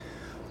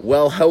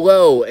Well,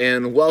 hello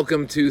and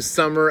welcome to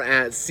Summer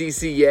at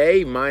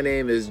CCA. My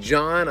name is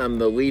John. I'm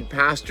the lead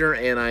pastor,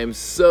 and I'm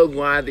so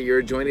glad that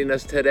you're joining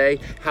us today,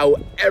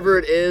 however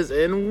it is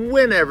and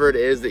whenever it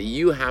is that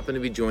you happen to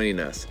be joining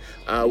us.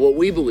 What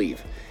we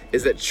believe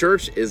is that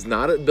church is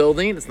not a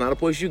building, it's not a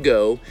place you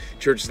go,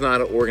 church is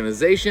not an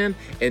organization,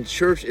 and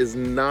church is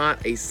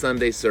not a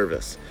Sunday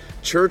service.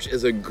 Church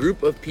is a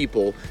group of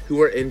people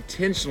who are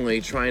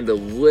intentionally trying to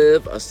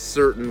live a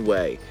certain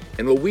way.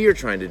 And what we are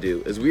trying to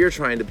do is we are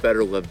trying to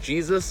better love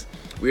Jesus,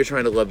 we are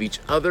trying to love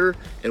each other,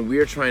 and we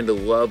are trying to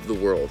love the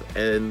world.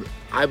 And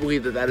I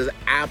believe that that is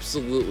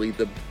absolutely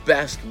the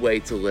best way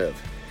to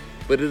live.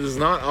 But it is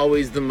not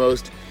always the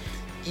most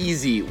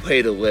easy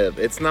way to live.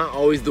 It's not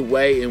always the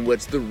way in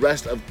which the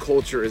rest of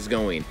culture is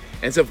going.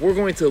 And so if we're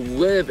going to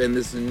live in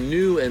this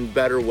new and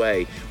better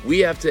way, we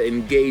have to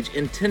engage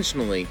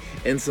intentionally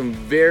in some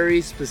very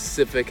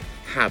specific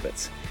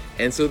habits.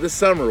 And so this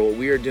summer, what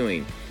we are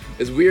doing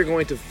is we are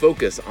going to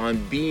focus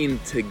on being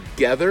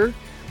together.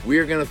 We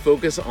are going to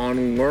focus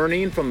on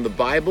learning from the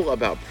Bible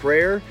about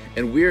prayer,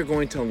 and we are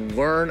going to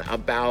learn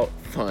about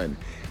fun.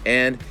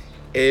 And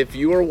if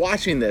you are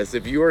watching this,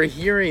 if you are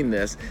hearing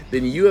this,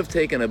 then you have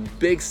taken a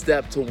big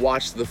step to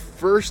watch the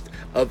first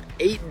of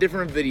 8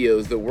 different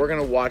videos that we're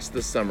going to watch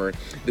this summer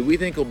that we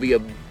think will be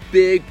a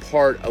big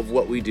part of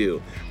what we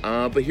do.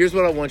 But here's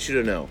what I want you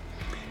to know,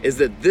 is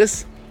that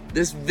this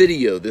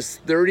video, this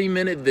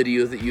 30-minute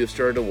video that you have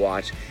started to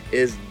watch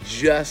is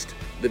just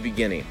the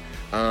beginning.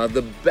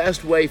 The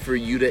best way for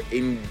you to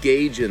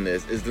engage in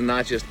this is to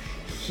not just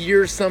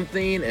hear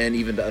something and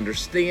even to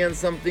understand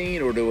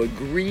something or to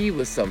agree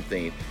with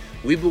something.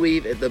 We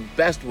believe that the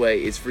best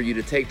way is for you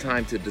to take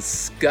time to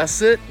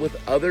discuss it with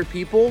other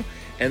people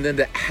and then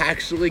to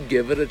actually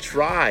give it a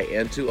try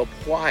and to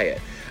apply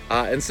it.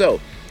 And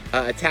so,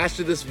 attached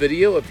to this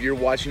video, if you're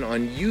watching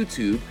on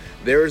YouTube,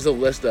 there is a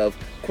list of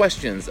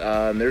questions.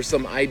 There's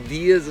some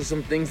ideas of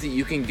some things that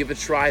you can give a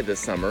try this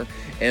summer,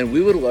 and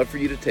we would love for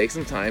you to take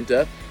some time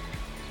to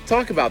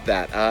talk about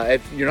that.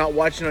 If you're not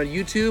watching on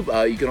YouTube,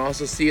 you can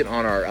also see it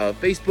on our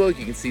Facebook.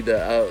 You can see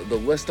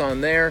the list on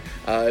there.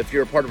 If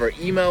you're a part of our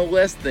email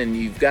list, then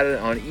you've got it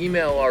on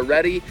email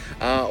already.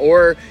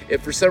 Or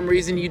if for some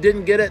reason you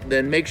didn't get it,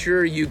 then make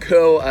sure you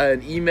go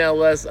and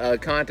email us,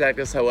 contact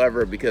us,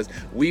 however, because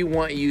we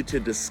want you to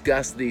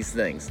discuss these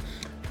things.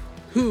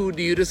 Who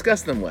do you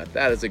discuss them with?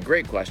 That is a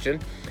great question.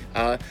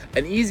 An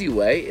easy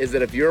way is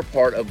that if you're a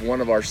part of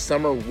one of our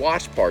summer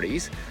watch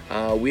parties,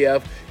 we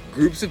have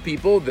groups of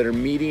people that are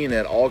meeting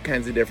at all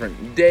kinds of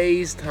different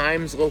days,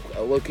 times,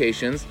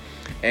 locations.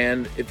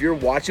 And if you're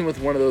watching with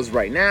one of those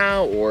right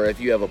now, or if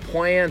you have a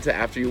plan to,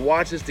 after you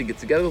watch this, to get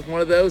together with one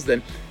of those,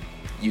 then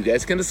you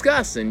guys can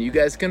discuss and you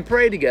guys can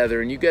pray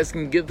together and you guys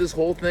can give this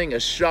whole thing a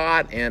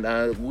shot and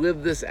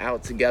live this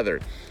out together.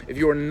 If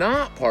you are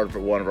not part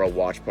of one of our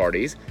watch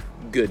parties,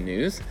 good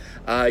news.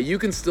 You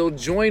can still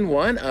join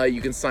one. You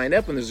can sign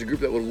up, and there's a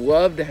group that would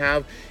love to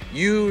have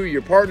you,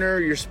 your partner,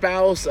 your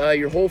spouse,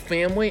 your whole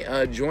family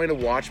join a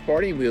watch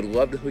party. We would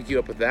love to hook you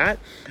up with that.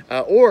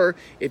 Or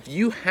if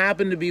you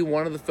happen to be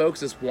one of the folks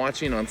that's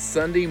watching on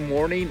Sunday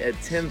morning at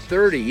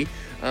 10:30,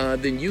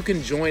 then you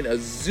can join a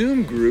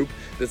Zoom group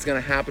that's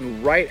going to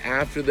happen right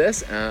after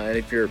this. And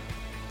if you're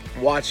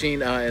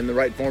watching in the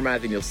right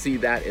format, then you'll see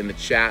that in the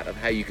chat of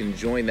how you can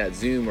join that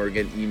Zoom or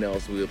get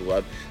emails. We would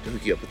love to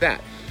hook you up with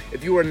that.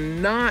 If you are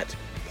not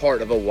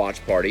part of a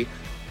watch party,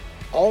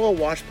 all a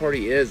watch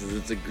party is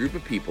it's a group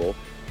of people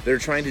that are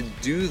trying to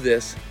do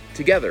this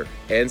together.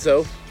 And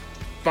so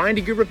find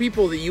a group of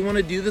people that you want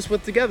to do this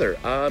with together.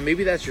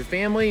 Maybe that's your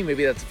family,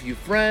 maybe that's a few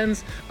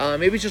friends,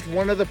 maybe it's just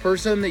one other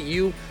person that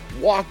you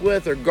walk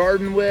with or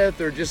garden with,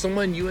 or just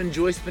someone you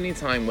enjoy spending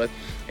time with,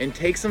 and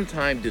take some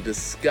time to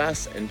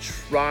discuss and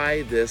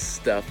try this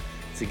stuff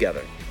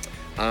together.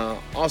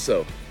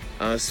 Also,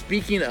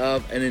 speaking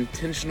of an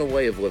intentional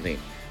way of living,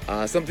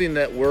 something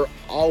that we're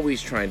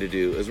always trying to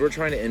do is we're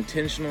trying to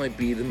intentionally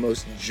be the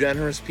most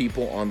generous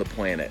people on the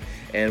planet.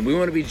 And we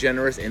want to be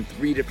generous in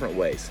 3 different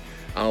ways.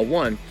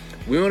 One,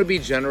 we want to be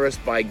generous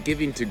by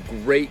giving to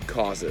great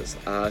causes.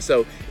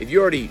 So if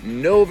you already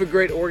know of a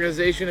great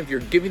organization, if you're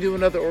giving to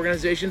another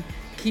organization,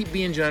 keep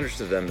being generous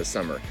to them this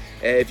summer.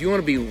 If you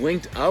want to be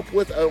linked up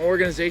with an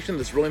organization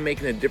that's really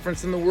making a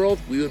difference in the world,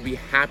 we would be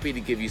happy to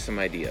give you some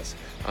ideas.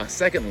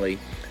 Secondly,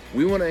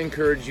 we want to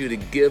encourage you to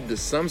give to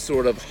some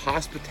sort of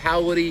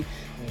hospitality,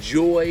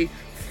 joy,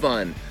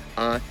 fun.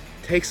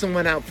 Take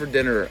someone out for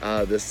dinner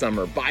this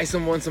summer. Buy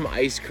someone some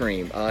ice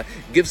cream.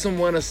 Give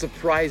someone a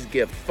surprise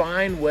gift.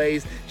 Find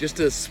ways just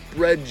to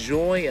spread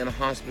joy and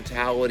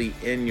hospitality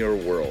in your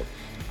world.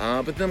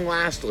 But then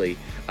lastly,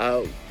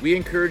 we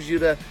encourage you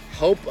to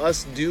help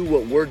us do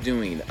what we're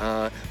doing.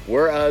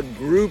 We're a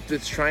group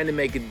that's trying to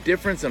make a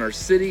difference in our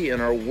city,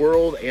 in our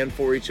world, and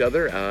for each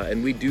other.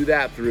 And we do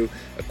that through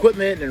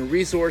equipment and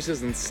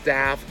resources and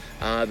staff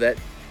that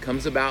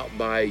comes about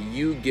by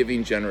you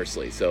giving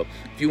generously. So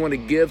if you want to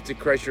give to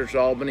Christ Church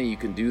Albany, you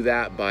can do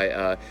that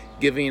by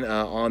giving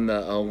on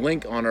the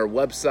link on our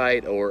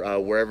website or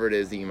wherever it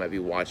is that you might be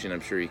watching.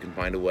 I'm sure you can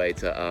find a way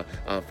to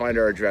find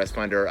our address,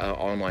 find our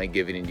online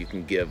giving, and you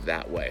can give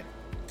that way.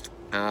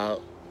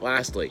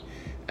 Lastly,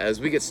 as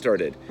we get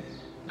started,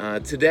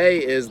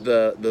 today is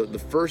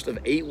the first of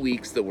 8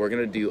 weeks that we're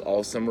going to do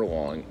all summer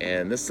long,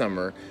 and this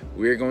summer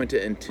we're going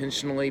to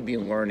intentionally be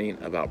learning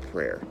about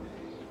prayer.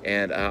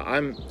 And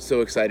I'm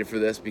so excited for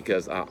this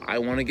because I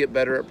want to get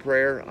better at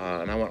prayer,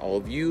 and I want all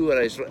of you,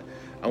 and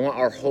I want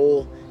our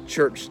whole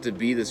church to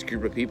be this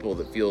group of people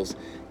that feels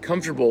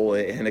comfortable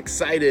and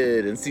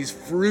excited and sees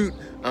fruit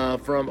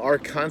from our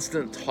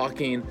constant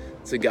talking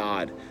to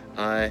God.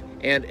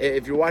 And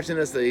if you're watching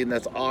this,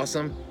 that's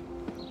awesome.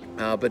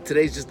 But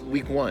today's just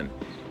week 1.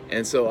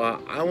 And so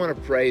I want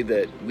to pray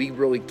that we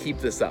really keep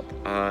this up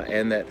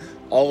and that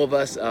all of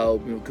us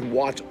can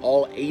watch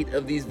all 8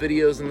 of these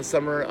videos in the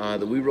summer,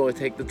 that we really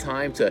take the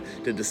time to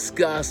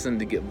discuss and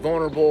to get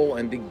vulnerable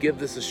and to give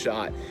this a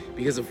shot.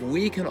 Because if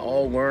we can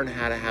all learn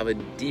how to have a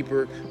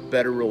deeper,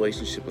 better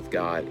relationship with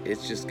God,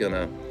 it's just going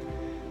to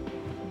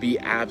be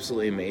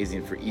absolutely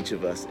amazing for each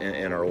of us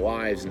in our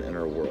lives and in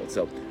our world.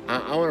 So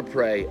I want to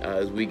pray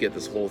as we get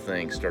this whole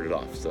thing started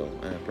off. So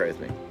pray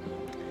with me.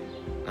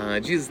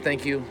 Jesus,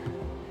 thank you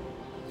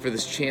for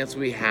this chance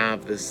we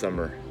have this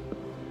summer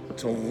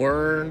to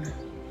learn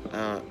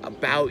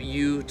about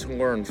you, to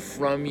learn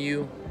from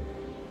you.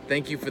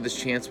 Thank you for this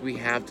chance we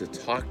have to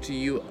talk to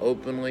you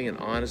openly and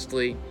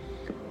honestly.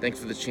 Thanks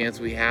for the chance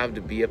we have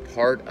to be a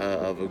part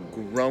of a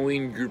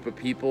growing group of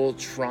people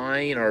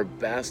trying our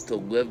best to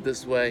live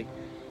this way.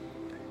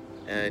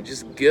 And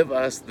just give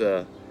us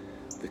the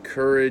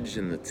courage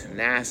and the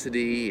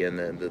tenacity and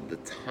the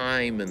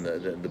time and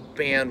the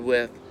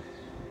bandwidth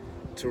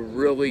to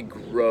really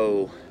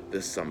grow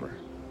this summer,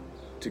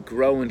 to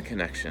grow in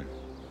connection,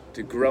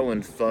 to grow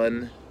in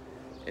fun,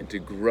 and to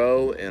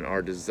grow in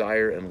our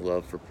desire and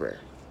love for prayer.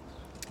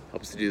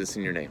 Help us to do this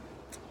in your name.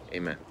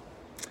 Amen.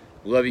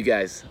 Love you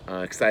guys.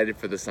 Excited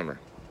for the summer.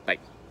 Bye.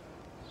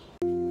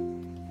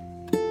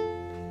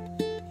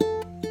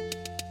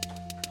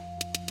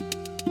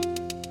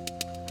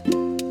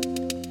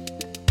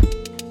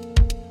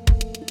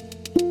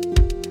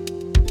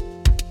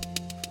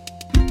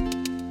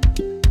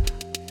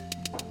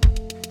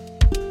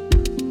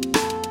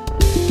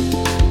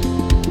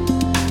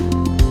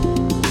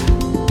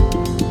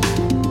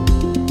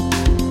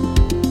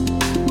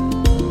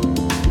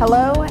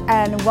 Hello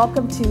and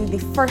welcome to the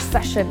first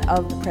session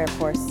of the prayer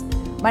course.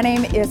 My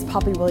name is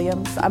Poppy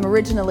Williams. I'm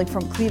originally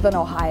from Cleveland,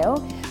 Ohio,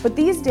 but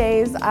these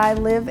days I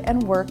live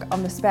and work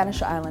on the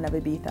Spanish island of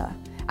Ibiza.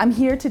 I'm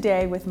here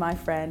today with my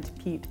friend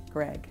Pete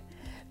Greig.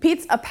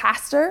 Pete's a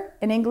pastor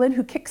in England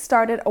who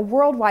kickstarted a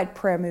worldwide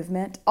prayer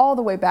movement all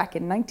the way back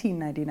in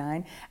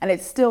 1999, and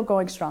it's still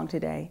going strong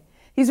today.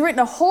 He's written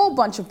a whole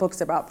bunch of books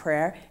about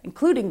prayer,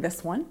 including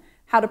this one,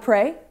 How to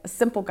Pray, a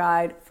simple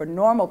guide for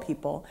normal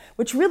people,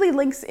 which really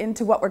links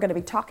into what we're going to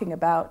be talking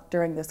about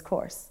during this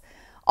course.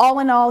 All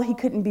in all, he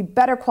couldn't be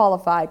better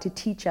qualified to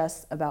teach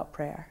us about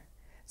prayer.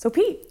 So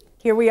Pete,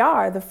 here we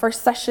are, the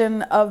first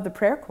session of the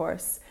prayer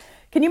course.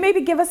 Can you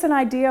maybe give us an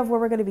idea of where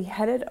we're going to be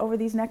headed over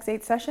these next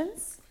 8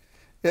 sessions?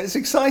 Yeah, it's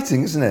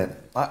exciting, isn't it?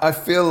 I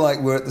feel like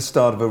we're at the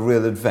start of a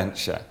real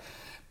adventure,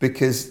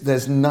 because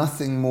there's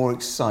nothing more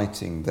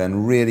exciting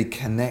than really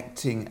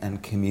connecting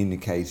and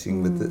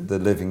communicating with the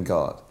living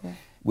God. Yeah.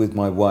 With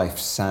my wife,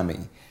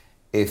 Sammy,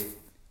 if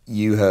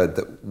you heard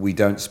that we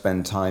don't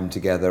spend time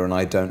together and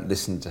I don't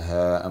listen to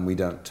her and we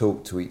don't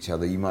talk to each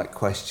other, you might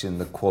question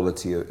the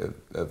quality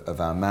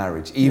of our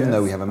marriage, even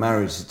though we have a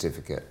marriage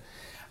certificate.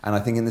 And I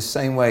think in the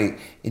same way,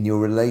 in your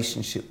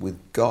relationship with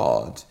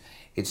God,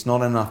 it's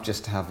not enough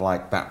just to have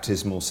like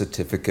baptismal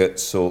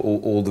certificates or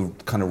all the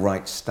kind of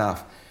right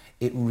stuff.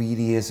 It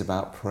really is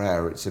about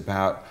prayer. It's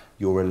about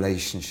your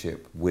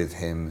relationship with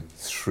him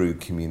through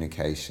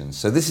communication.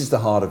 So this is the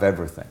heart of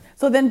everything.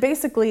 So then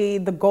basically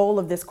the goal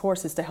of this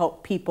course is to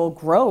help people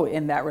grow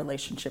in that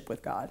relationship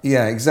with God.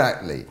 Yeah,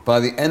 exactly.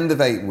 By the end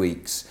of 8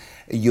 weeks,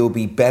 you'll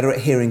be better at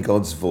hearing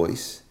God's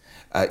voice.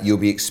 You'll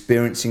be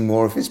experiencing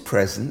more of his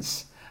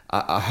presence.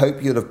 I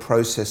hope you'll have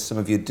processed some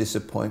of your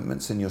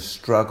disappointments and your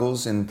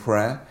struggles in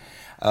prayer.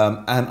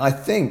 And I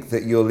think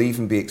that you'll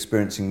even be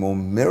experiencing more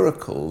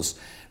miracles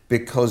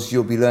because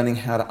you'll be learning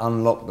how to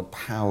unlock the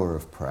power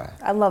of prayer.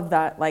 I love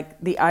that, like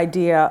the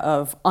idea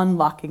of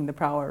unlocking the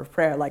power of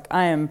prayer. Like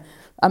I'm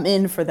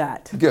in for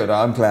that. Good,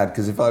 I'm glad,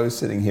 because if I was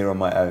sitting here on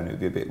my own, it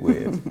would be a bit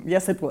weird.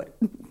 Yes, it would.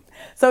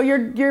 So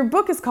your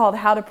book is called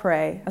How to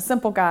Pray, a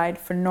simple guide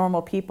for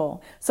normal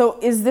people. So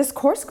is this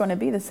course going to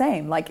be the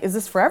same? Like, is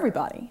this for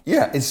everybody?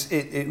 Yeah,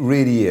 it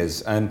really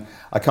is. And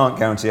I can't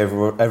guarantee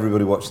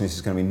everybody watching this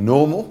is going to be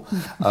normal,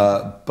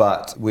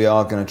 but we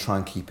are going to try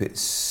and keep it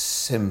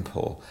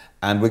simple.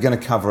 And we're going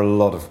to cover a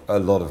lot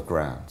of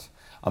ground.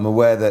 I'm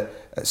aware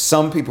that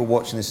some people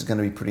watching this is going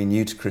to be pretty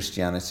new to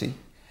Christianity,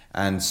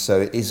 and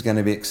so it is going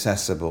to be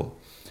accessible.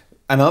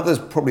 And others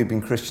probably have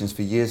been Christians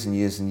for years and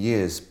years and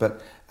years,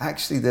 but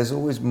actually there's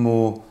always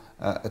more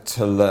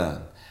to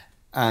learn.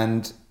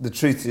 And the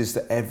truth is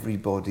that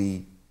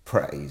everybody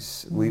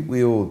prays.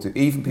 We all do.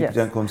 Even people who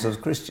don't call themselves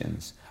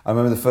Christians. I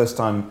remember the first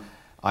time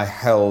I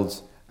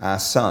held our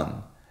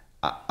son,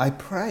 I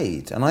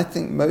prayed. And I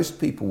think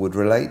most people would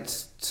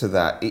relate to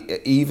that,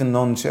 even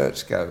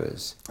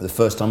non-churchgoers. The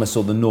first time I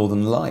saw the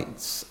Northern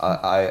Lights,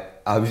 I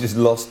was just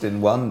lost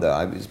in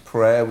wonder.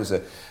 Prayer was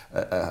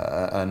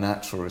a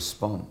natural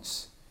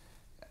response.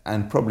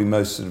 And probably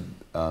most sort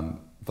of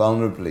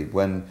vulnerably,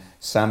 when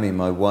Sammy,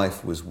 my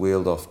wife, was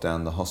wheeled off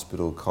down the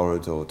hospital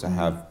corridor to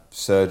have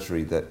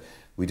surgery that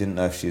we didn't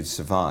know if she'd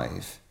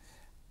survive,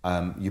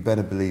 you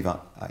better believe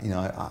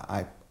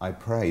I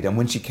prayed. And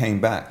when she came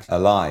back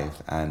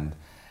alive and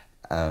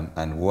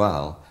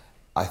well,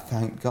 I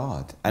thanked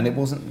God. And it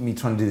wasn't me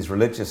trying to do this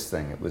religious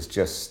thing. It was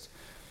just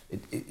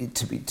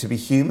to be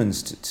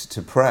humans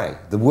to pray.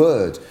 The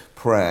word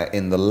prayer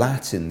in the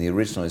Latin, the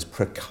original, is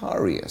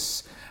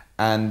precarious,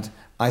 and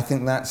I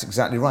think that's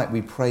exactly right.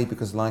 We pray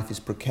because life is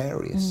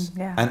precarious.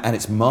 And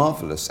it's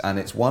marvelous and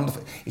it's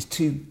wonderful. It's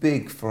too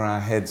big for our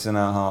heads and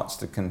our hearts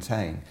to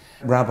contain.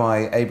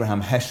 Rabbi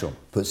Abraham Heschel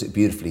puts it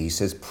beautifully. He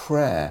says,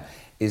 prayer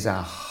is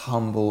our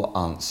humble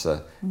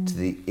answer to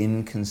the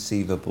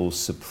inconceivable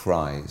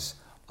surprise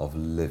of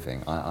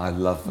living. I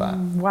love that.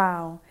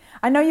 Wow.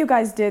 I know you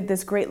guys did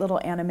this great little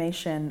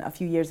animation a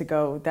few years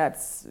ago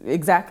that's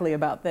exactly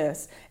about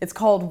this. It's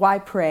called Why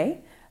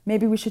Pray?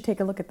 Maybe we should take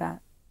a look at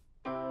that.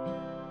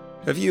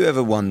 Have you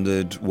ever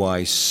wondered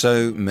why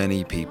so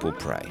many people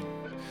pray?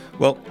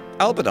 Well,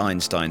 Albert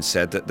Einstein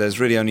said that there's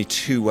really only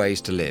two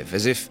ways to live,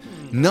 as if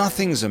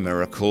nothing's a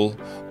miracle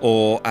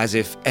or as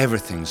if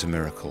everything's a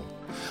miracle.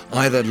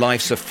 Either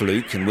life's a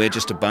fluke and we're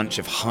just a bunch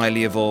of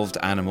highly evolved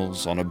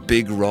animals on a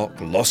big rock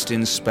lost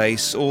in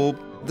space, or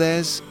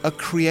there's a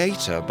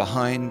creator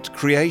behind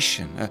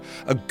creation,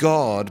 a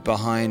God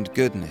behind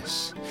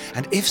goodness.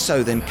 And if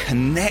so, then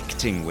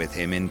connecting with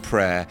him in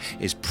prayer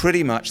is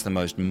pretty much the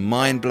most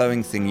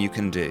mind-blowing thing you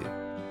can do.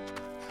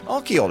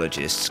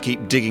 Archaeologists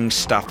keep digging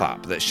stuff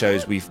up that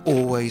shows we've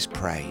always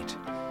prayed.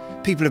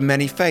 People of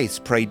many faiths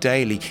pray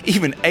daily.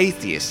 Even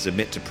atheists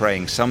admit to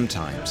praying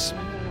sometimes.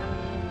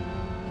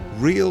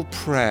 Real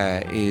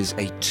prayer is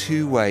a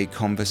two-way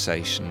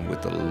conversation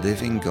with the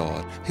living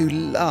God who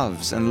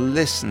loves and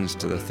listens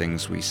to the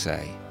things we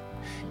say.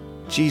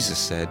 Jesus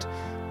said,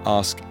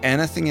 "Ask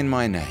anything in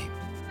my name,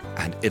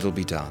 and it'll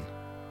be done."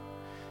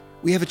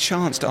 We have a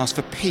chance to ask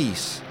for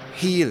peace,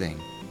 healing,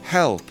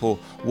 help, or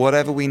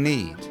whatever we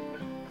need.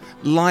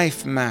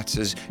 Life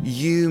matters,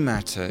 you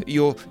matter,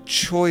 your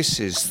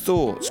choices,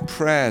 thoughts,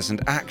 prayers,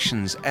 and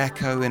actions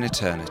echo in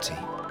eternity.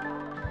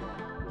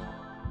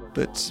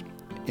 But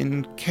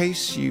in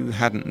case you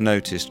hadn't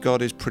noticed,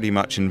 God is pretty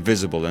much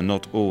invisible and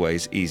not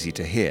always easy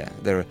to hear.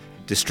 There are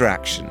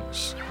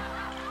distractions,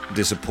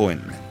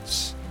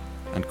 disappointments,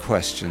 and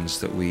questions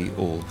that we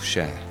all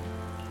share.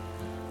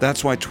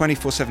 That's why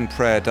 24/7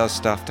 prayer does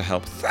stuff to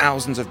help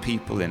thousands of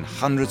people in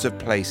hundreds of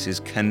places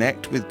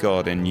connect with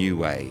God in new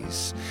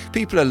ways.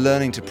 People are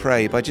learning to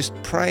pray by just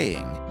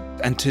praying.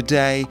 And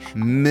today,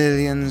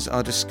 millions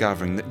are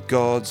discovering that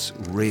God's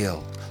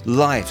real,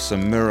 life's a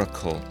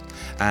miracle,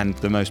 and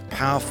the most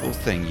powerful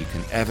thing you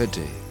can ever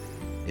do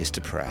is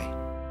to pray.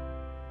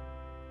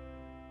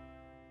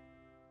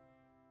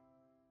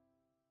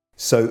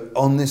 So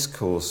on this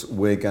course,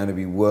 we're going to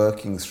be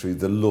working through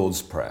the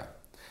Lord's Prayer.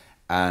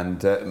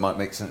 And it might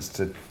make sense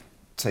to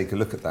take a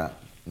look at that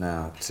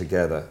now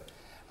together.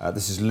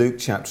 This is Luke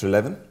chapter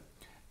 11,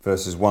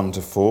 verses 1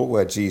 to 4,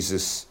 where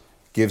Jesus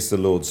gives the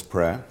Lord's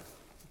Prayer.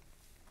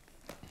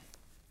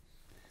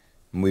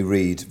 And we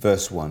read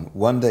verse 1.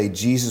 One day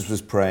Jesus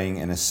was praying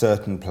in a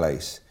certain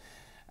place,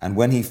 and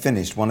when he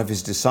finished, one of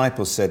his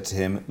disciples said to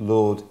him,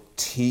 "Lord,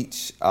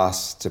 teach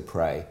us to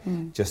pray,"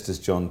 just as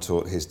John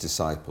taught his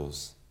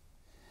disciples.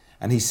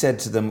 And he said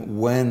to them,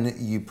 "When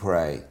you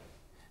pray,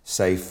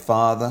 say,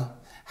 Father,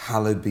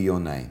 hallowed be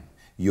your name.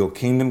 Your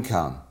kingdom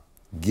come.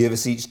 Give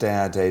us each day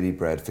our daily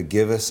bread.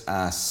 Forgive us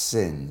our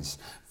sins,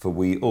 for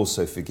we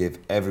also forgive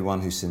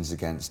everyone who sins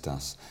against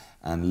us.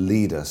 And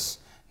lead us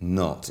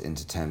not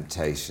into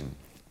temptation."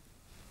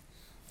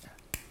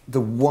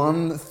 The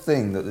one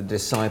thing that the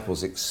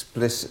disciples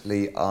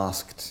explicitly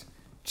asked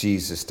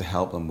Jesus to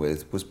help them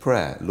with was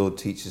prayer. Lord,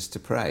 teach us to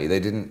pray. They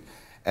didn't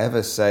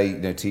ever say,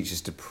 teach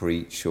us to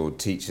preach, or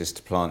teach us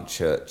to plant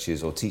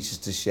churches, or teach us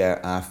to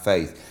share our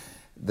faith.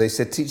 They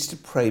said, teach us to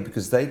pray,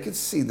 because they could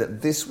see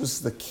that this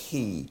was the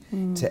key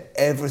to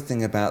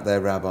everything about their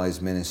rabbi's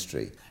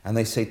ministry. And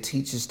they say,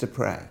 teach us to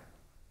pray.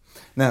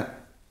 Now,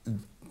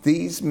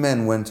 these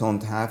men went on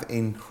to have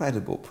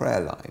incredible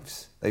prayer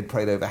lives. They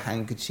prayed over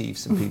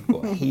handkerchiefs and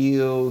people got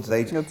healed.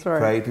 They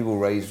prayed, people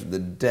raised from the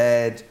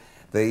dead.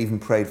 They even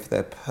prayed for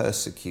their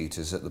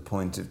persecutors at the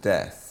point of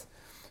death.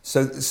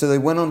 So they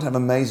went on to have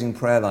amazing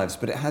prayer lives,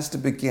 but it has to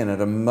begin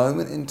at a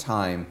moment in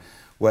time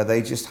where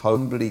they just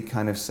humbly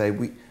kind of say,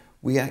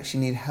 we actually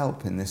need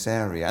help in this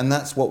area. And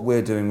that's what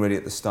we're doing really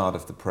at the start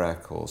of the prayer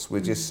course. We're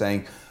just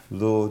saying,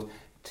 Lord,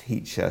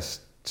 teach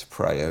us to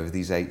pray over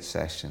these 8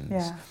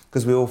 sessions.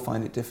 Because we all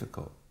find it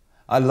difficult.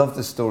 I love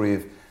the story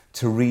of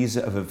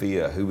Teresa of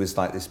Avila, who was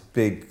like this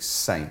big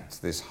saint,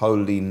 this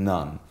holy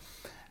nun.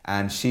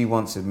 And she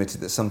once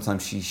admitted that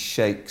sometimes she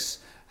shakes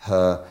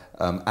her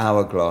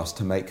hourglass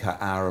to make her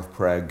hour of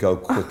prayer go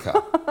quicker,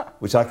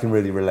 which I can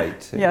really relate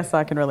to. Yes,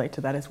 I can relate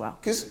to that as well.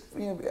 Because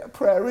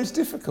prayer is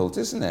difficult,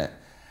 isn't it?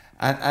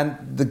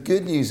 And the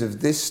good news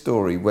of this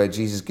story where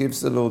Jesus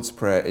gives the Lord's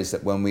Prayer is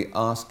that when we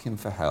ask him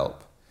for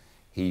help,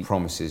 he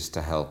promises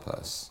to help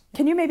us.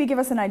 Can you maybe give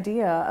us an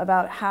idea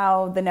about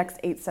how the next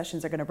 8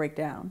 sessions are going to break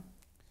down?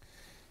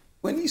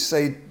 When you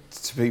say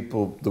to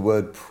people the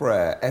word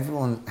prayer,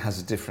 everyone has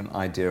a different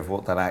idea of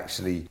what that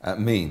actually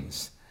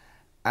means.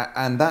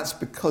 And that's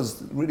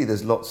because really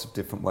there's lots of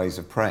different ways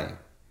of praying.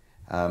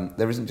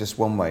 There isn't just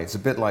one way. It's a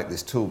bit like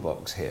this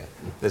toolbox here.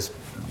 There's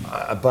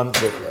a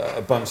bunch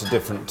of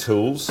different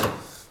tools,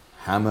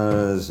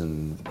 hammers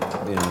and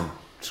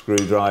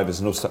screwdrivers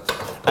and all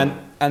stuff.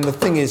 And the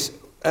thing is,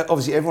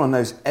 obviously everyone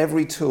knows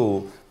every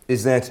tool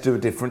is there to do a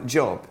different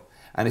job.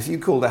 And if you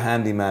called a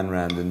handyman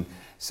round and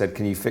said,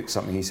 "Can you fix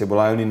something?" he said, "Well,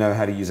 I only know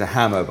how to use a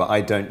hammer, but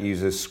I don't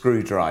use a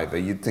screwdriver."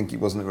 You'd think he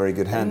wasn't a very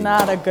good handyman.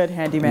 Not a good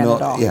handyman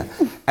at all. Yeah.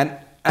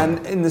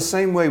 And in the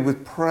same way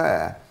with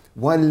prayer,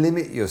 why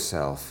limit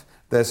yourself?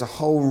 There's a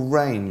whole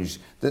range.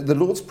 The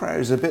Lord's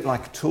Prayer is a bit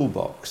like a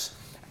toolbox,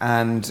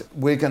 and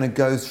we're going to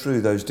go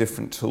through those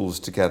different tools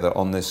together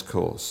on this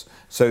course.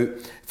 So,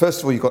 first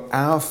of all, you've got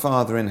Our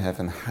Father in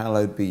Heaven,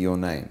 hallowed be your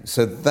name.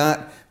 So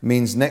that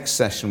means next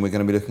session we're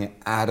going to be looking at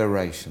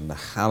adoration, the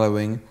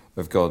hallowing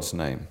of God's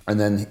name. And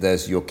then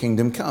there's Your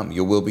Kingdom Come,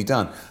 Your will be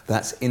done.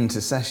 That's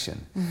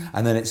intercession.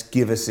 And then it's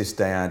Give us this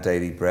day our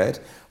daily bread.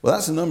 Well,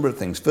 that's a number of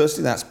things.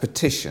 Firstly, that's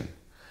petition.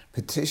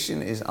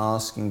 Petition is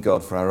asking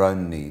God for our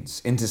own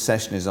needs.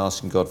 Intercession is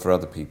asking God for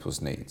other people's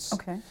needs.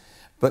 Okay.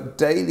 But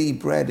daily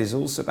bread is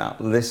also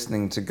about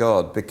listening to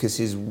God because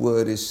his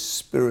word is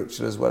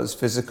spiritual as well as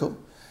physical.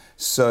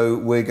 So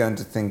we're going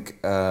to think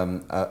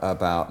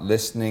about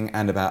listening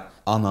and about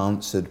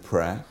unanswered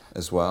prayer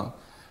as well,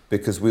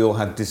 because we all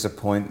have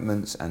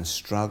disappointments and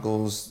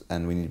struggles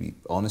and we need to be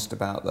honest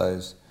about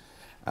those.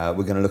 We're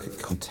going to look at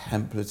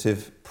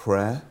contemplative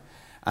prayer.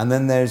 And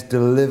then there's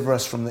deliver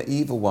us from the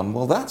evil one.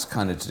 Well, that's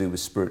kind of to do with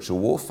spiritual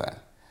warfare.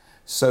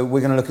 So we're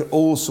going to look at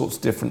all sorts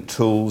of different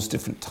tools,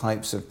 different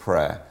types of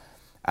prayer.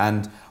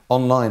 And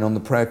online on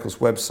the Prayer Course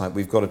website,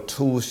 we've got a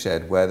tool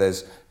shed where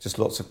there's just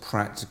lots of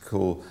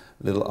practical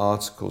little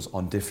articles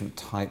on different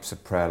types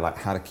of prayer, like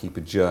how to keep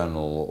a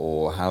journal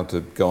or how to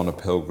go on a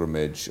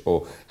pilgrimage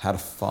or how to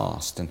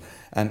fast.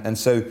 And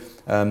so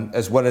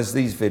as well as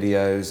these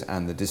videos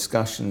and the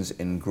discussions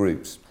in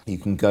groups, you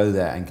can go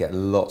there and get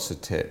lots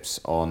of tips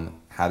on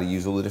how to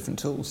use all the different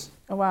tools.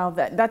 Oh, wow,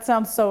 that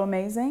sounds so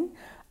amazing.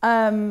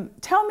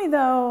 Tell me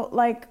though,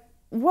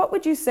 what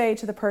would you say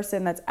to the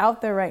person that's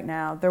out there right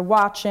now? They're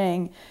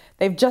watching,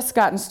 they've just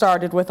gotten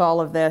started with all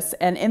of this,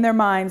 and in their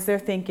minds they're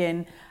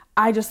thinking,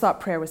 I just thought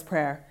prayer was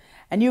prayer.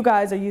 And you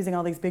guys are using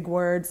all these big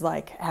words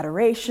like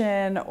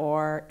adoration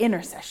or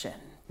intercession.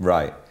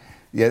 Right.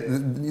 Yeah,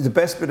 the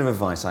best bit of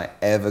advice I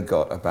ever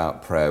got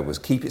about prayer was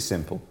keep it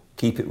simple,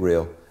 keep it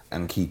real,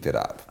 and keep it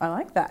up. I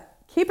like that.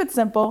 Keep it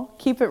simple,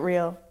 keep it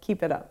real,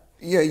 keep it up.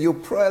 Yeah, your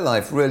prayer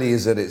life really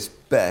is at its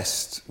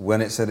best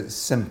when it's at its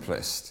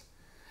simplest.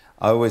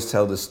 I always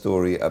tell the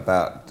story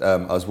about, I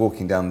was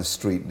walking down the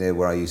street near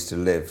where I used to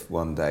live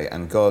one day,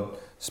 and God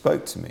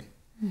spoke to me.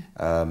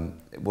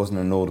 It wasn't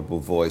an audible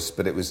voice,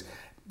 but it was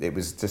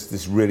just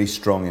this really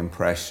strong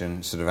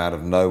impression, sort of out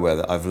of nowhere,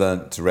 that I've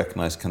learned to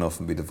recognize can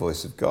often be the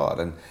voice of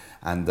God.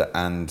 And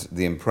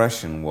the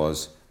impression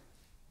was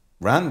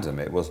random.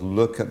 It was,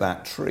 look at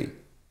that tree.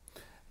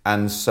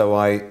 And so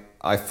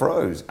I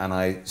froze and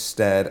I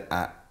stared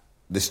at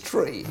this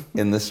tree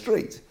in the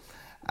street.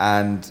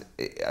 And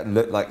it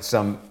looked like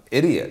some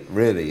idiot,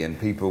 really, and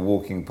people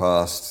walking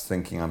past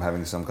thinking I'm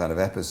having some kind of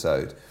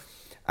episode.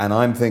 And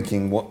I'm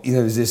thinking, what,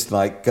 is this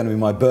like going to be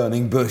my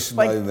burning bush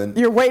moment?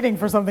 You're waiting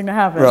for something to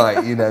happen. Right,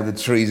 the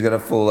tree's going to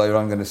fall over,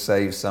 I'm going to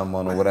save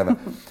someone or whatever.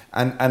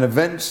 And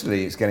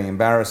eventually it's getting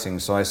embarrassing,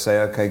 so I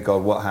say, okay,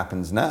 God, what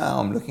happens now?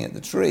 I'm looking at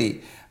the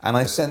tree. And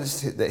I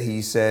sensed that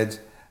he said,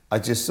 I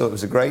just thought it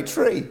was a great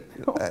tree.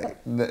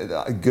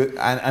 Good.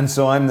 And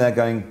so I'm there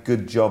going,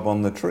 good job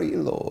on the tree,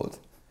 Lord.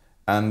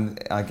 And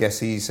I guess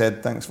he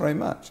said, thanks very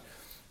much.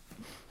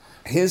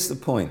 Here's the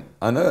point.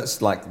 I know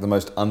it's like the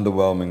most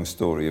underwhelming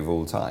story of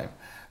all time,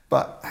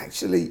 but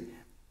actually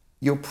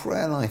your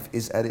prayer life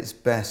is at its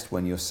best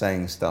when you're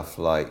saying stuff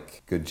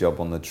like, good job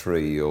on the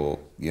tree, or,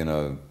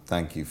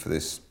 thank you for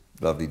this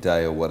lovely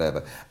day, or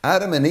whatever.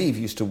 Adam and Eve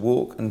used to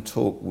walk and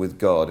talk with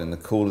God in the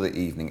cool of the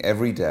evening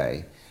every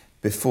day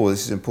this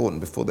is important,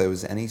 before there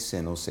was any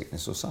sin or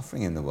sickness or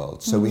suffering in the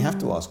world. So we have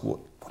to ask, what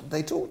did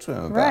they talk to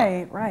him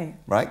about? Right.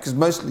 Right? Because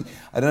mostly,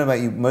 I don't know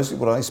about you, mostly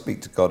what I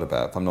speak to God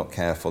about, if I'm not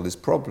careful, is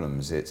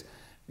problems. It's,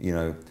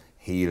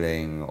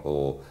 healing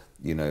or,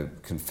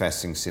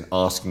 confessing sin,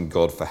 asking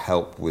God for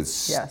help with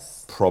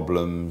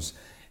problems.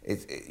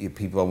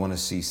 People I want to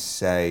see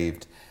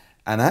saved.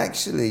 And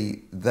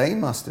actually, they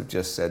must have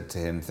just said to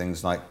him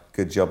things like,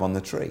 good job on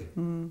the tree.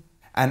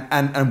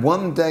 And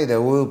one day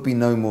there will be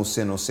no more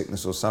sin or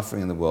sickness or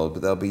suffering in the world,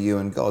 but there'll be you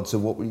and God. So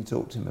what will you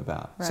talk to him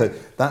about? Right. So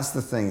that's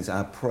the thing.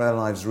 Our prayer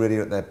lives really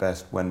are at their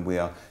best when we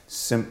are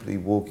simply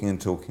walking and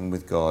talking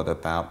with God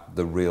about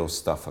the real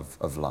stuff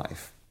of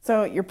life.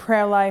 So your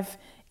prayer life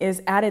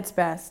is at its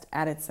best,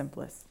 at its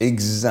simplest.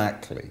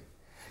 Exactly.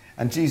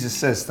 And Jesus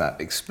says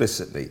that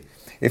explicitly.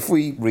 If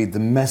we read the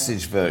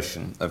Message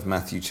version of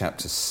Matthew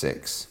chapter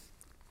 6,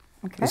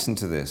 Okay. listen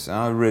to this.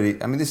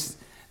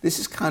 This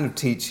is kind of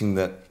teaching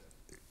that,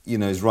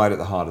 is right at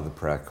the heart of the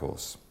prayer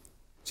course.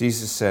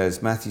 Jesus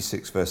says, Matthew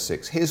 6, verse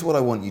 6, here's what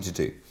I want you to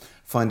do.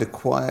 Find a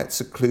quiet,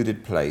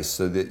 secluded place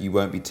so that you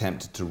won't be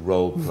tempted to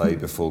role play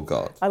before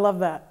God. I love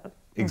that.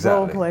 Exactly.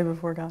 Role play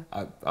before God.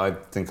 I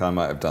think I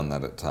might have done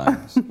that at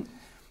times.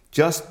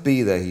 Just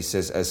be there, he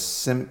says, as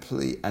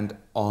simply and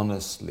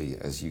honestly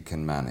as you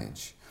can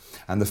manage.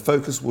 And the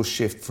focus will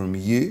shift from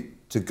you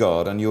to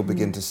God, and you'll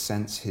begin to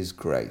sense his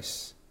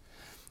grace.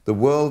 The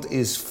world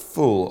is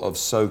full of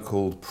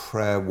so-called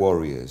prayer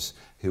warriors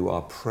who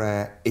are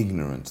prayer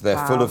ignorant.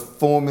 They're full of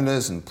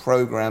formulas and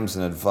programs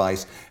and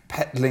advice,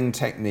 peddling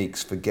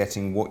techniques for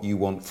getting what you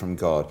want from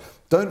God.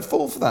 Don't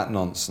fall for that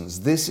nonsense.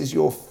 This is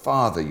your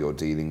Father you're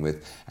dealing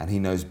with, and he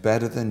knows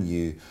better than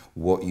you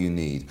what you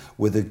need.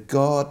 With a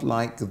God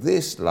like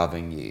this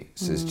loving you,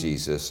 says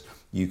Jesus,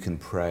 you can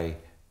pray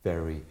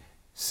very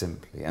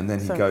simply. And then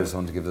he goes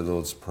on to give the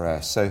Lord's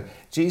Prayer. So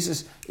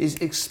Jesus is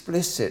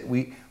explicit.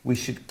 We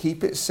should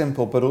keep it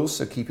simple, but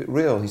also keep it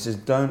real. He says,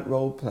 don't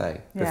role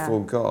play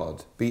before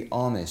God. Be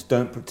honest.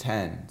 Don't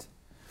pretend.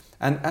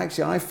 And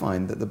actually, I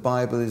find that the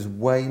Bible is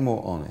way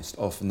more honest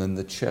often than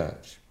the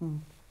church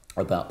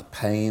about the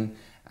pain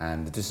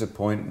and the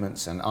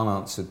disappointments and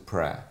unanswered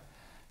prayer.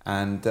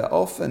 And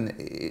often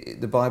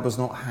the Bible's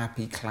not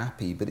happy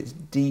clappy, but it's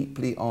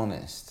deeply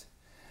honest.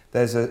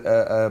 There's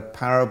a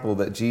parable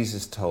that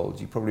Jesus told,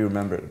 you probably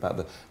remember it, about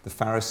the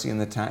Pharisee and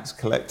the tax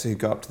collector who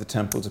go up to the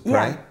temple to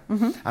pray.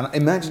 Yeah. And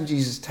imagine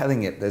Jesus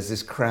telling it, there's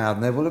this crowd,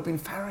 and there will have been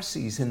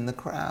Pharisees in the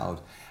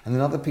crowd, and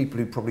then other people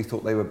who probably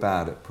thought they were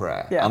bad at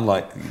prayer,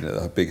 unlike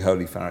the big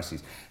holy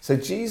Pharisees. So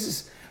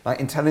Jesus,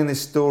 in telling this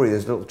story,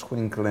 there's a little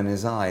twinkle in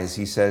his eyes.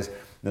 He says,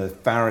 the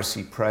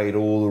Pharisee prayed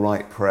all the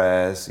right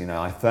prayers,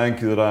 I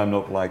thank you that I am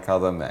not like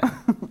other men.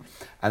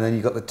 And then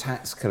you've got the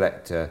tax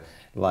collector,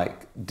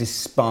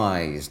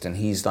 despised, and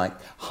he's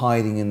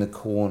hiding in the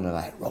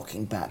corner,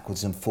 rocking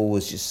backwards and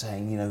forwards, just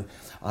saying,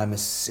 I'm a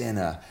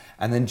sinner.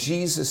 And then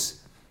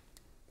Jesus,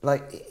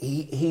 I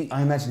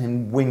imagine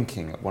him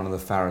winking at one of the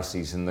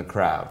Pharisees in the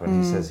crowd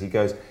when he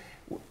goes,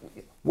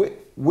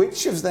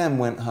 which of them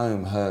went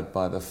home heard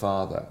by the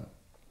Father?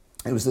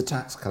 It was the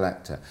tax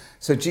collector.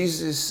 So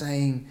Jesus is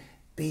saying,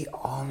 be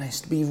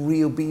honest, be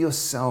real, be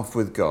yourself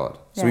with God.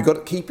 So we've got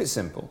to keep it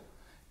simple,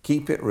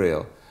 keep it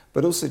real.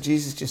 But also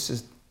Jesus just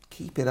says,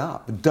 keep it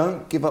up.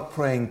 Don't give up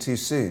praying too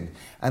soon.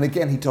 And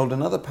again, he told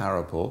another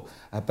parable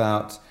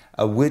about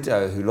a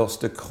widow who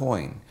lost a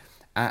coin.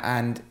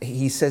 And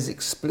he says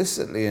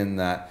explicitly in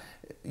that,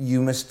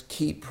 you must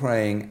keep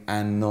praying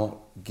and not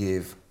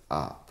give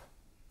up.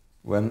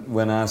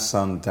 When our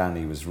son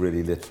Danny was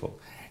really little,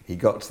 he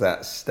got to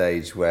that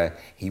stage where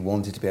he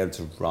wanted to be able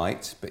to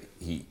write, but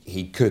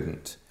he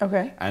couldn't.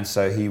 Okay. And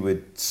so he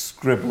would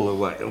scribble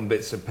away on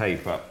bits of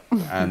paper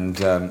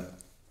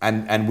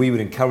and we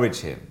would encourage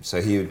him.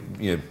 So he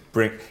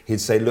would,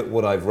 he'd say, look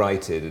what I've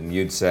righted. And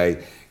you'd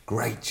say,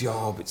 great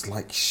job. It's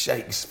like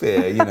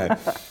Shakespeare,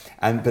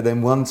 But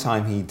then one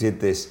time he did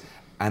this,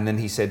 and then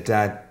he said,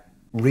 Dad,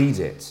 read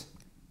it.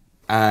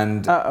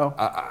 And,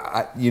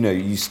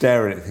 you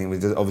stare at it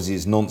thinking, obviously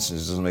it's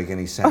nonsense, it doesn't make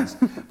any sense.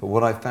 But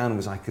what I found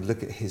was I could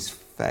look at his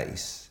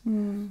face.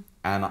 And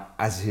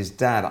as his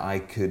dad, I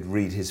could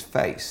read his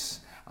face.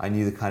 I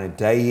knew the kind of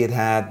day he had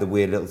had, the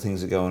weird little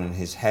things that go on in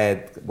his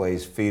head, the way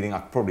he's feeling. I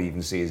could probably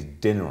even see his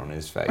dinner on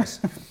his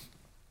face.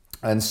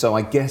 And so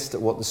I guessed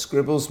at what the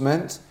scribbles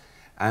meant.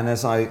 And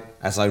as I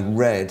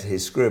read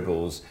his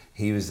scribbles,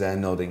 he was there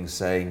nodding,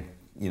 saying,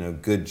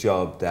 good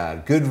job,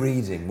 Dad. Good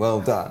reading.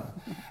 Well done.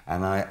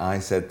 And I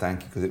said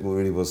thank you, because it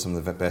really was some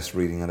of the best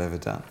reading I'd ever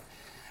done.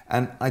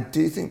 And I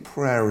do think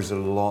prayer is a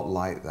lot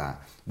like that.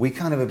 We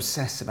kind of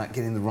obsess about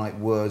getting the right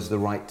words, the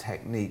right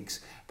techniques,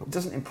 but it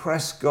doesn't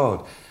impress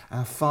God.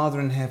 Our Father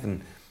in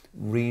heaven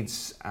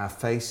reads our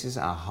faces,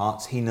 our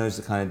hearts. He knows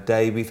the kind of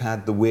day we've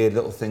had, the weird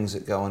little things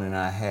that go on in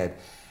our head.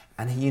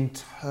 And he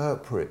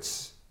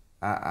interprets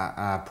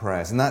our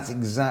prayers. And that's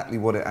exactly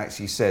what it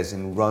actually says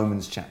in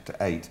Romans chapter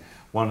 8,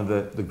 one of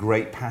the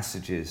great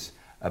passages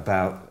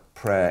about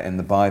prayer in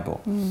the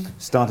Bible.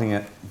 Starting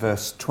at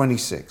verse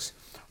 26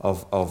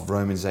 of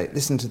Romans 8.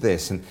 Listen to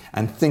this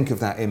and think of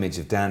that image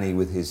of Danny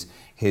with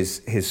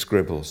his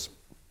scribbles.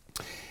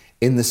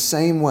 In the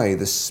same way,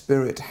 the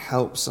Spirit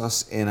helps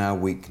us in our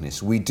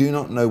weakness. We do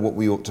not know what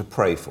we ought to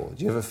pray for.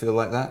 Do you ever feel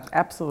like that?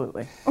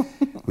 Absolutely.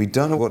 We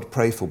don't know what to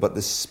pray for, but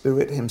the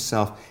Spirit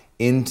himself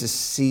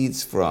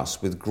intercedes for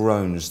us with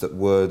groans that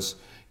words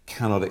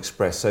cannot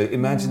express. So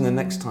imagine the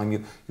next time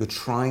you're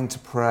trying to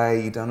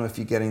pray, you don't know if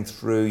you're getting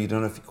through, you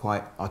don't know if you're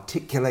quite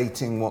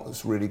articulating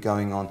what's really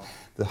going on.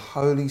 the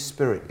Holy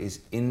Spirit is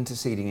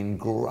interceding in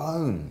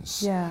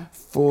groans Yeah.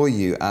 for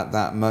you at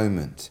that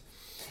moment.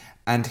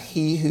 And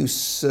he who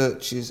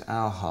searches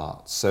our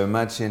hearts, so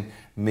imagine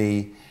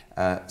me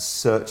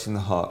searching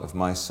the heart of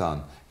my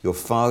son, your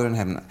Father in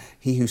heaven,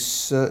 he who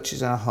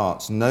searches our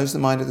hearts knows the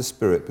mind of the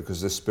Spirit, because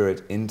the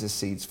Spirit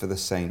intercedes for the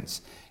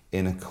saints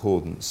in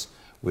accordance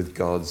with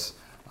God's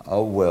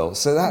will.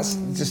 So that's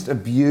just a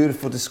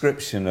beautiful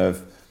description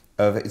of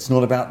it's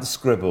not about the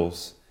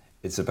scribbles,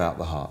 it's about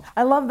the heart.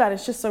 I love that.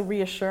 It's just so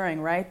reassuring,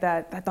 right?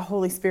 That the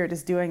Holy Spirit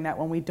is doing that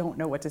when we don't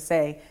know what to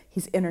say.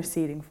 He's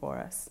interceding for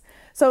us.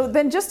 So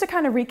then just to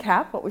kind of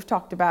recap what we've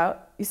talked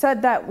about, you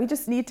said that we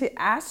just need to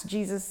ask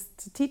Jesus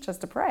to teach us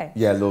to pray.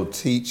 Yeah, Lord,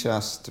 teach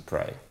us to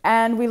pray.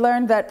 And we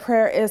learned that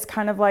prayer is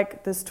kind of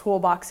like this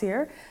toolbox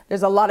here.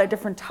 There's a lot of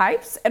different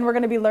types, and we're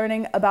going to be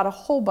learning about a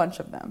whole bunch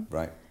of them.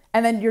 Right.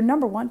 And then your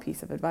number one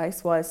piece of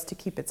advice was to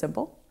keep it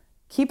simple,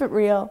 keep it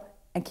real,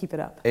 and keep it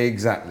up.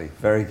 Exactly.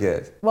 Very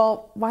good.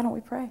 Well, why don't we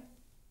pray?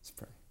 Let's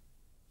pray.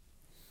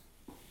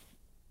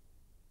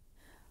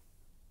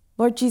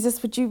 Lord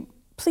Jesus, would you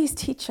please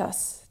teach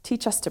us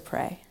to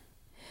pray.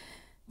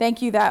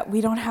 Thank you that we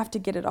don't have to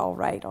get it all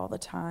right all the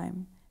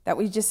time, that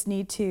we just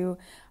need to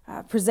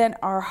present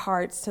our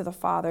hearts to the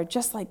Father,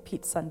 just like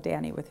Pete's son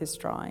Danny with his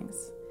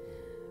drawings.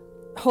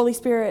 Holy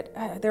Spirit,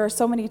 there are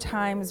so many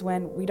times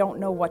when we don't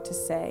know what to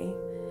say.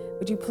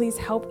 Would you please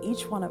help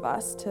each one of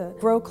us to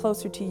grow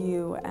closer to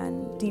you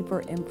and deeper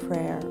in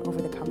prayer over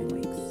the coming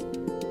weeks?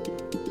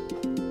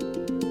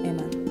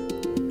 Amen.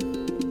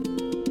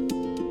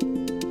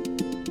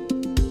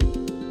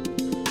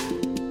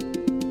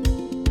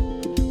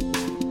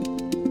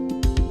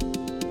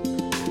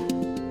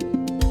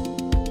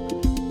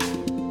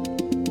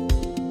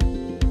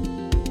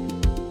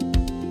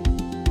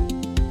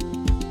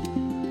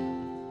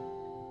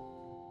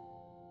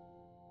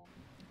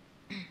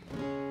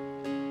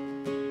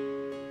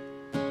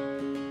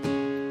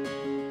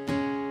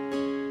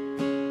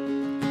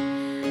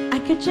 I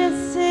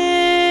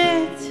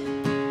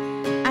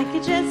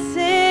could just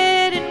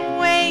sit and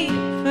wait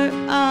for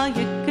all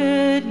your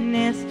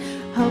goodness,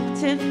 hope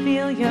to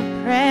feel your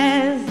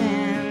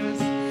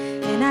presence,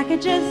 and I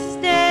could just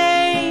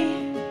stay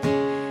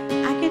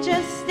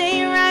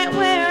right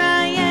where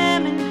I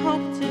am and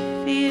hope to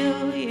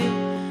feel you,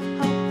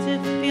 hope to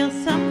feel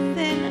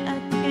something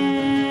again.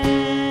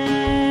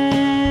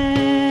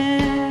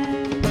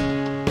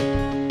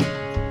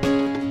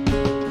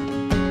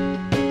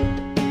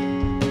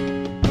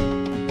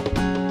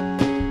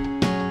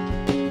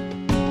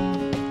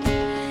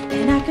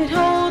 And I could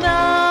hold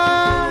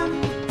on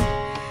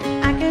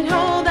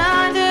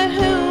to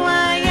who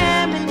I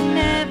am and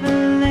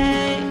never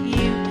let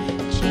you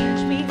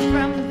change me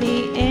from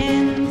the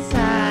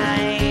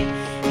inside.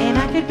 And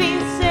I could be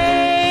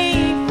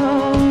safe,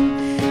 oh,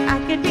 I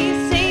could be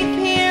safe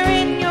here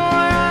in your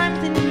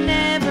arms and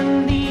never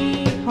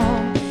leave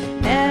home,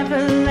 never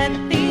let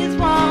these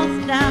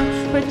walls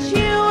down. But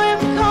you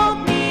have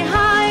called me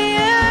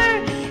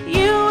higher,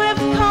 you have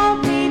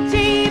called me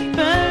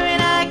deeper,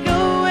 and I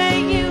go where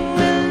you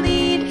will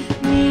lead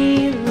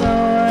me,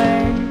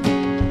 Lord.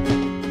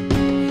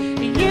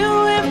 You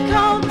have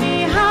called me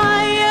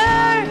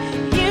higher,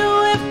 you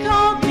have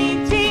called me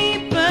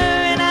deeper,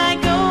 and I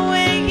go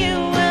where you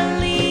will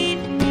lead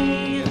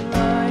me,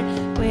 Lord,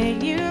 where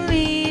you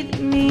lead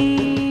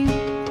me.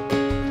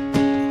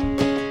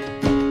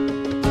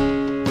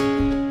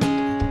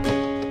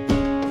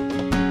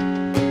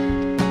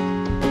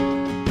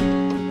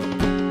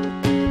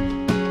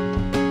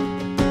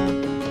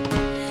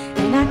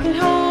 And I could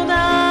hold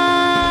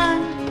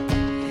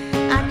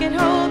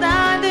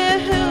on to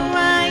who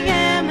I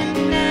am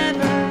and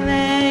never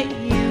let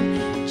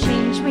you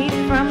change me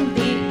from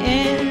the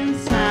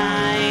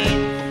inside.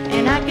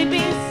 And I could be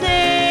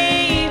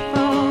safe,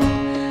 oh,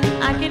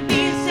 I could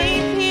be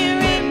safe here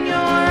in your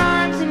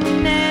arms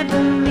and never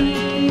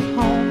leave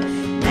home,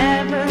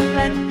 never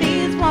let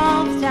these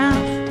walls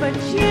down. But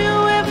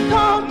you have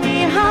called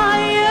me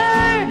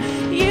higher,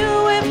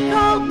 you have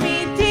called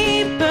me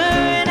deeper,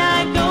 and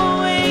I go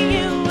where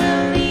you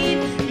will lead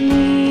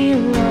me,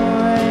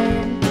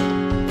 Lord.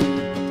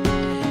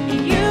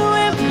 You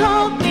have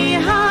called me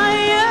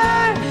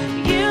higher,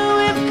 you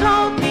have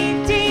called me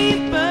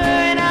deeper,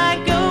 and I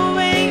go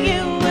where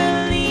you will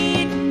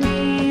lead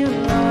me,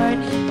 Lord,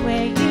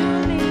 where you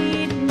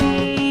lead me.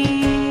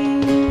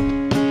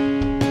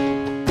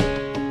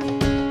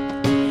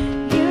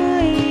 You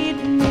lead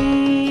me,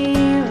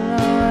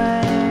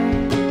 Lord.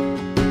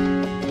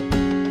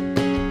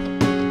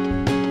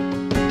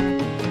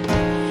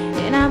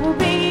 And I will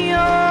be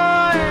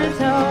yours,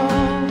 oh,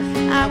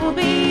 I will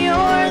be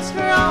yours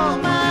for all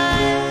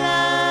my life.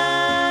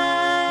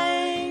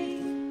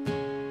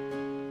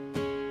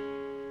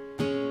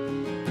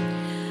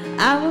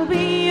 I will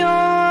be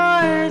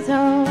yours,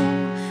 oh,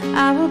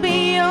 I will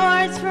be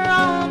yours for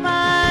all my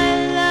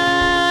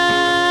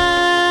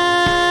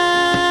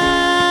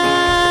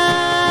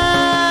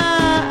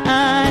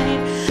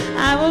life.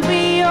 I will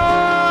be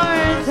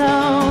yours,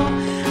 oh,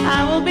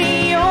 I will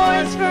be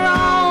yours for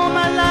all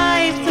my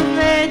life, to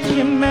let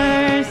your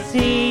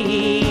mercy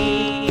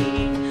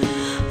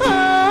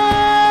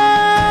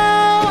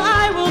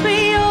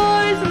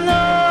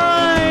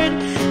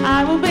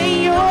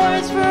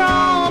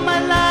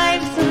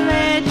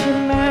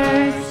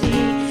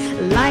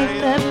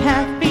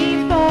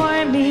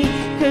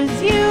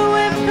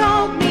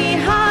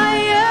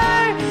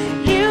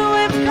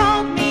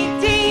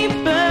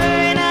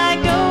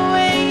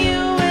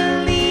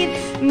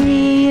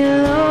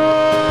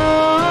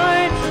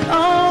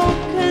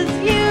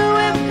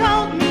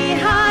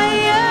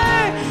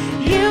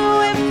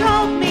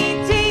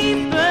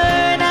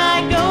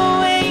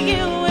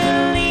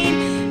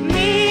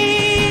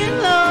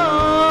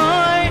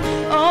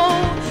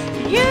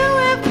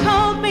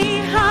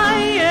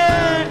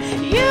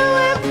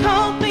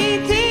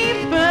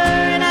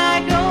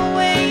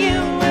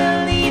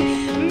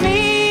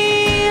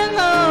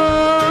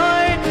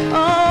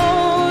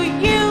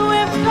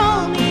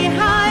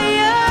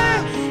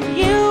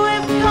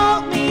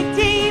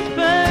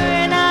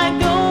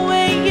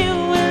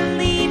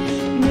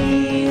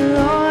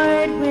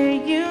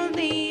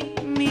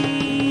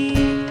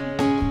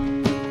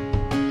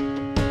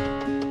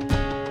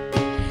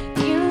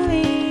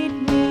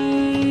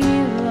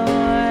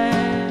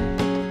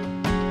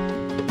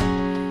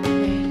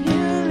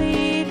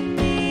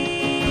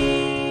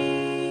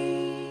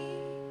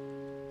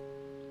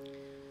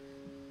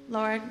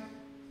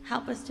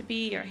Help us to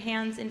be your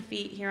hands and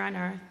feet here on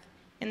earth,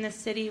 in this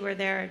city where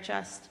there are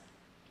just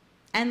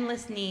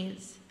endless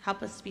needs.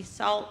 Help us to be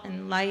salt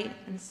and light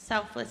and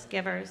selfless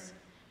givers,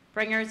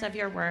 bringers of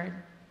your word.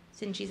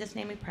 It's in Jesus'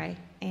 name we pray.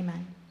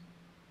 Amen.